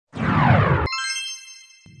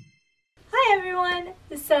everyone!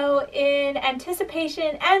 So in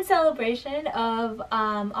anticipation and celebration of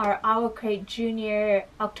our OwlCrate Jr.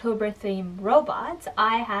 October themed robots,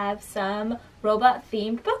 I have some robot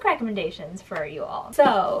themed book recommendations for you all.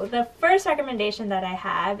 So the first recommendation that I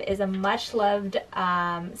have is a much loved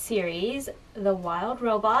series, The Wild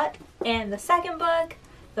Robot, and the second book,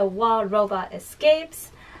 The Wild Robot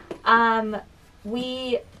Escapes.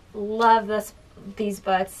 We love these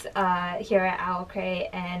books here at OwlCrate,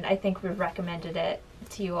 and I think we've recommended it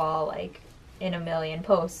to you all like in a million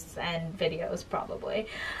posts and videos probably.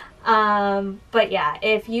 But yeah,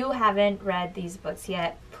 if you haven't read these books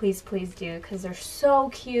yet, please do, because they're so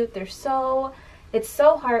cute. It's so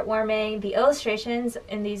heartwarming. The illustrations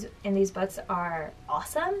in these books are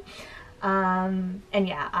awesome. And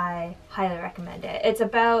yeah, I highly recommend it. It's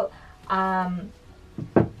about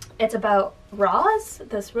Roz,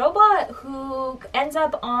 this robot who ends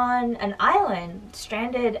up on an island,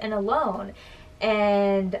 stranded and alone,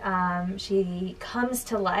 and she comes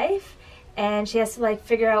to life, and she has to like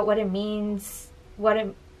figure out what it means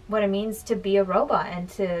to be a robot and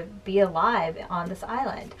to be alive on this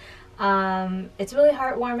island. It's really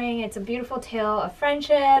heartwarming. It's a beautiful tale of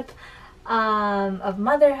friendship, of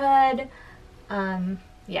motherhood.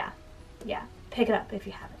 Yeah, pick it up if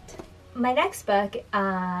you haven't. My next book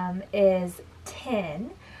is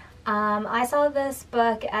Tin. I saw this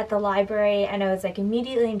book at the library and I was like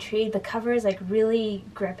immediately intrigued. The cover is like really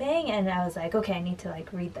gripping and I was like, okay, I need to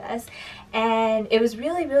like read this. And it was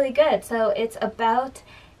really good. So it's about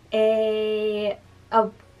a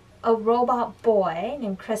robot boy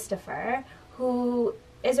named Christopher who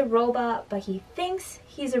is a robot, but he thinks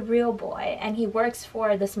he's a real boy, and he works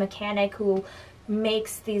for this mechanic who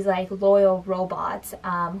makes these like loyal robots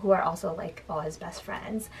who are also like all his best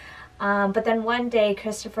friends. But then one day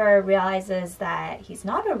Christopher realizes that he's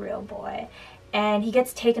not a real boy and he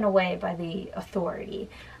gets taken away by the authority.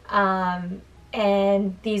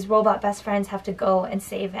 And these robot best friends have to go and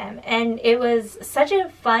save him. And it was such a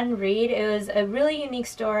fun read. It was a really unique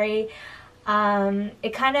story.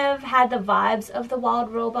 It kind of had the vibes of The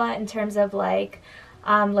Wild Robot in terms of like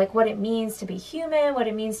what it means to be human, what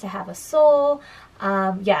it means to have a soul.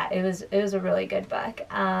 Yeah, it was a really good book.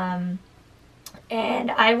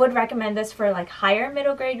 And I would recommend this for like higher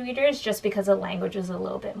middle grade readers just because the language is a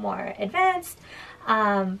little bit more advanced.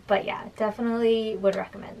 But yeah, definitely would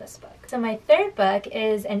recommend this book. So my third book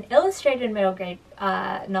is an illustrated middle grade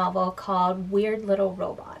novel called Weird Little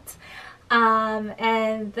Robots.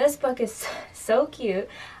 And this book is so cute.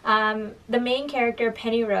 The main character,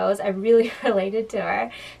 Penny Rose, I really related to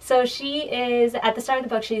her. So she is, at the start of the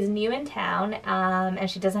book, she's new in town, and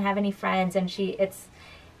she doesn't have any friends, and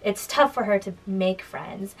it's tough for her to make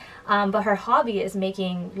friends. But her hobby is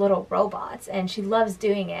making little robots, and she loves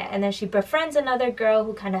doing it. And then she befriends another girl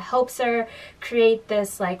who kind of helps her create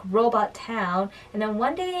this like robot town. And then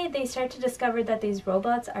one day they start to discover that these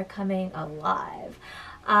robots are coming alive.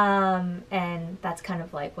 And that's kind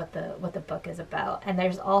of like what the book is about. And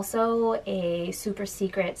there's also a super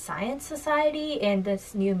secret science society in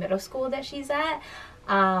this new middle school that she's at,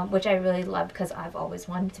 which I really loved because I've always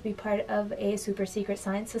wanted to be part of a super secret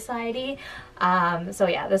science society. So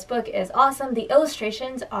yeah, this book is awesome. The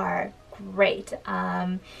illustrations are great.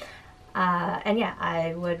 And yeah,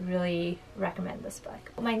 I would really recommend this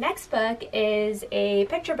book. My next book is a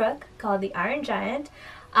picture book called The Iron Giant.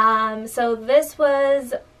 So this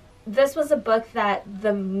was a book that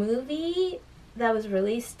the movie that was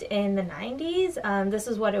released in the 90s, this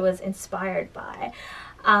is what it was inspired by.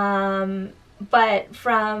 But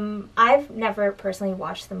I've never personally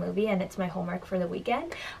watched the movie, and it's my homework for the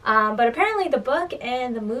weekend. But apparently the book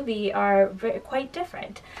and the movie are quite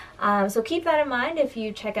different. So keep that in mind if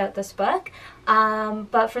you check out this book.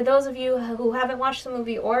 But for those of you who haven't watched the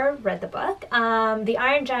movie or read the book, the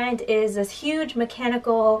Iron Giant is this huge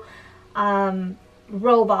mechanical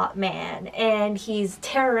robot man, and he's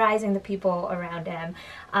terrorizing the people around him,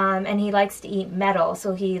 and he likes to eat metal,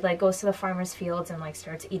 so he like goes to the farmers' fields and like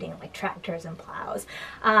starts eating like tractors and plows.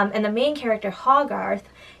 And the main character, Hogarth,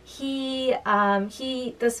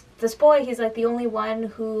 this boy, he's like the only one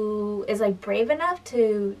who is like brave enough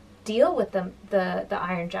to deal with the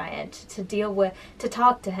Iron Giant, to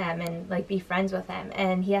talk to him and like be friends with him,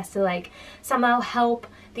 and he has to like somehow help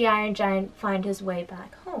the Iron Giant find his way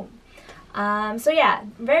back home. So yeah,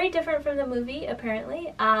 very different from the movie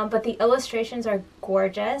apparently, but the illustrations are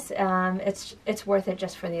gorgeous. It's worth it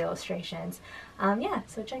just for the illustrations. Yeah,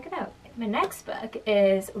 so check it out. My next book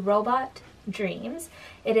is Robot Dreams.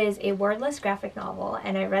 It is a wordless graphic novel,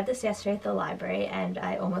 and I read this yesterday at the library and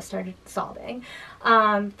I almost started sobbing.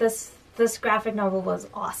 This this graphic novel was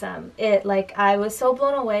awesome. I was so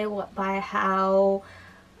blown away by how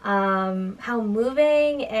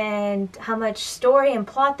moving and how much story and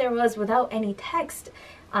plot there was without any text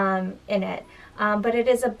in it. But it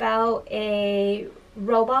is about a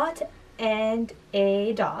robot and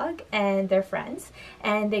a dog, and they're friends,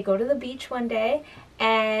 and they go to the beach one day,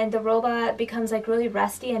 and the robot becomes like really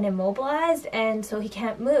rusty and immobilized, and so he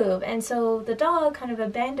can't move, and so the dog kind of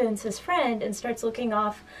abandons his friend and starts looking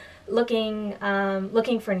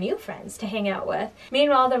for new friends to hang out with.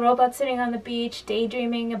 Meanwhile, the robot's sitting on the beach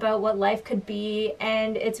daydreaming about what life could be,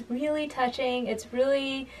 and it's really touching. It's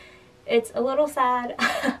a little sad,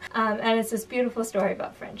 and it's this beautiful story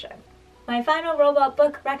about friendship. My final robot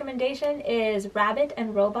book recommendation is Rabbit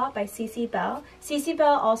and Robot by Cece Bell. Cece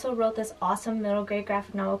Bell also wrote this awesome middle grade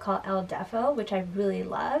graphic novel called El Defo, which I really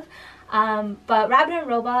love. But Rabbit and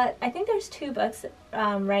Robot, I think there's two books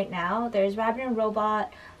right now. There's Rabbit and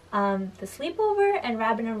Robot, The Sleepover, and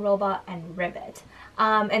Rabbit and Robot and Ribbit.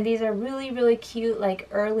 And these are really, really cute, like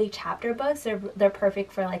early chapter books. They're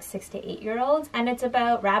perfect for like 6 to 8-year-olds. And it's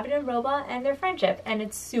about Rabbit and Robot and their friendship, and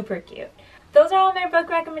it's super cute. Those are all my book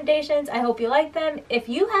recommendations. I hope you like them. If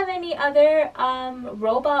you have any other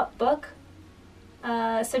robot book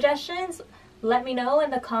suggestions, let me know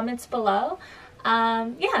in the comments below.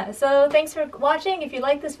 Yeah, so thanks for watching. If you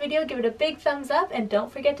like this video, give it a big thumbs up and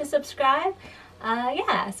don't forget to subscribe.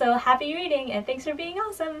 Yeah, so happy reading and thanks for being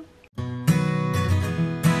awesome.